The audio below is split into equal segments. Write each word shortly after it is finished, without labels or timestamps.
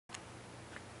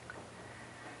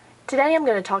Today I'm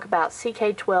going to talk about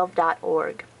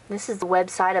ck12.org. This is the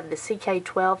website of the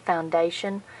CK12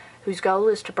 Foundation, whose goal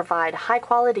is to provide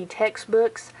high-quality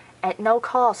textbooks at no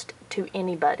cost to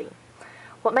anybody.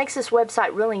 What makes this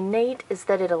website really neat is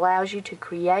that it allows you to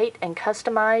create and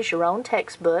customize your own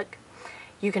textbook.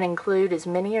 You can include as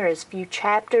many or as few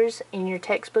chapters in your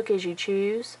textbook as you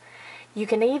choose. You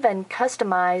can even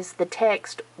customize the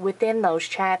text within those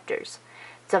chapters.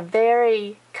 It's a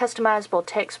very customizable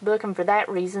textbook, and for that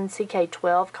reason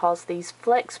CK12 calls these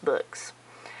flexbooks.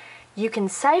 You can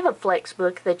save a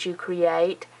flexbook that you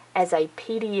create as a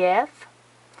PDF,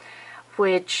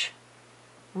 which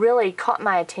really caught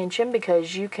my attention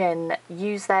because you can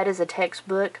use that as a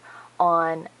textbook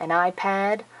on an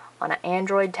iPad, on an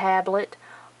Android tablet,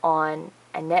 on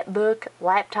a netbook,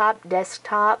 laptop,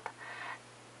 desktop.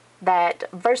 That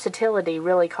versatility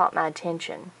really caught my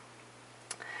attention.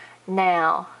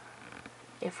 Now,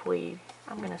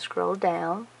 I'm going to scroll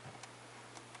down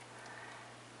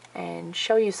and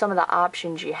show you some of the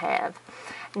options you have.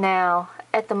 Now,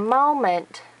 at the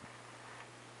moment,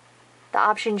 the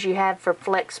options you have for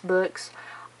Flexbooks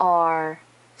are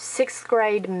 6th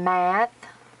grade math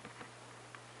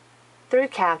through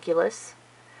calculus.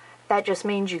 That just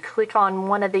means you click on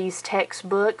one of these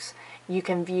textbooks, you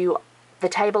can view the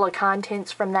table of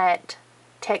contents from that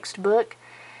textbook.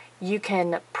 You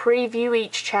can preview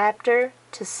each chapter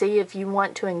to see if you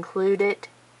want to include it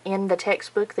in the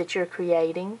textbook that you're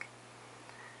creating.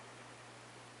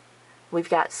 We've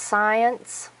got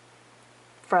science,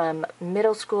 from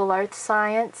middle school earth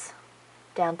science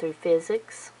down through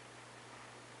physics.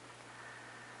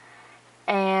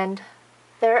 And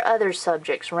there are other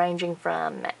subjects ranging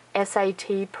from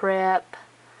SAT prep.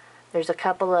 There's a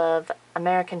couple of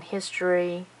American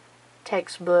history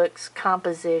textbooks,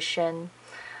 composition.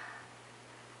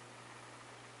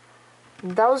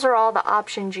 Those are all the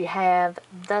options you have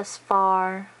thus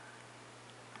far.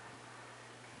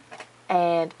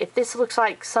 And if this looks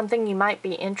like something you might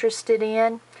be interested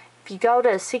in, if you go to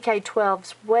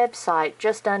CK12's website,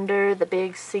 just under the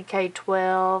big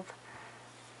CK12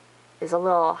 is a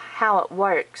little how it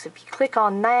works. If you click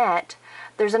on that,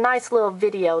 there's a nice little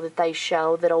video that they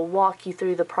show that'll walk you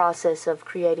through the process of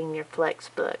creating your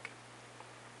Flexbook.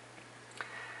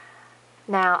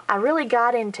 Now, I really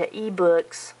got into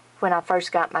ebooks when I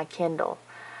first got my Kindle.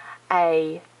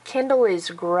 A Kindle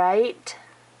is great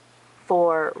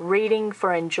for reading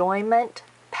for enjoyment,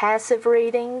 passive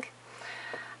reading,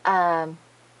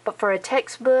 but for a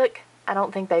textbook, I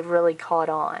don't think they've really caught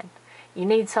on. You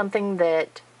need something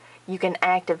that you can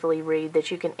actively read,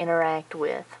 that you can interact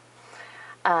with.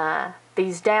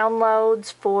 These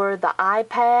downloads for the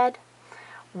iPad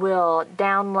will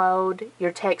download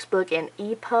your textbook in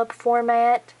EPUB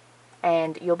format,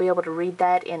 and you'll be able to read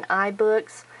that in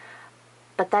iBooks,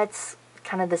 but that's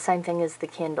kind of the same thing as the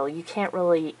Kindle. You can't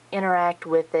really interact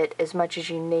with it as much as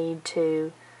you need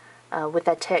to with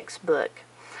a textbook.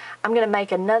 I'm going to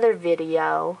make another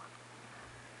video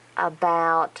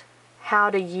about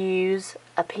how to use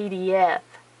a PDF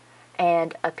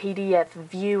and a PDF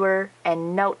viewer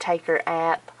and note-taker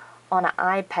app on an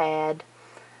iPad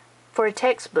for a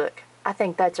textbook. I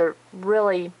think that's a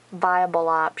really viable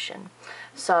option.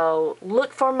 So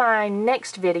look for my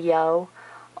next video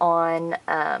on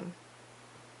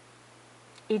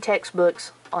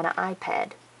eTextbooks on an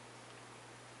iPad.